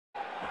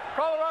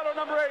Colorado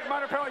number 8,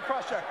 minor penalty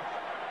cross-check.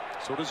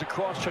 So there's a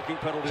cross-checking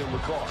penalty on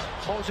Makar.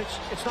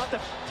 It's not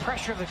the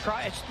pressure of the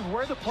cross, it's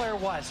where the player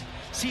was.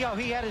 See how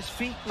he had his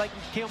feet like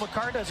Cale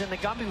Makar does in the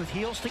gummy with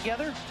heels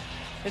together?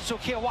 And so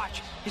Cale,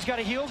 watch, he's got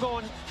a heel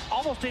going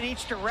almost in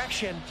each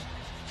direction,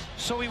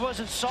 so he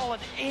wasn't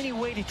solid any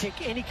way to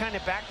take any kind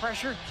of back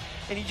pressure,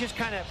 and he just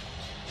kind of,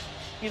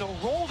 you know,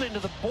 rolled into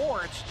the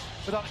boards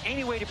without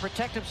any way to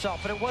protect himself.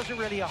 But it wasn't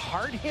really a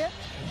hard hit,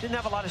 didn't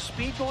have a lot of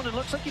speed going. It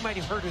looks like he might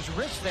have hurt his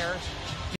wrist there.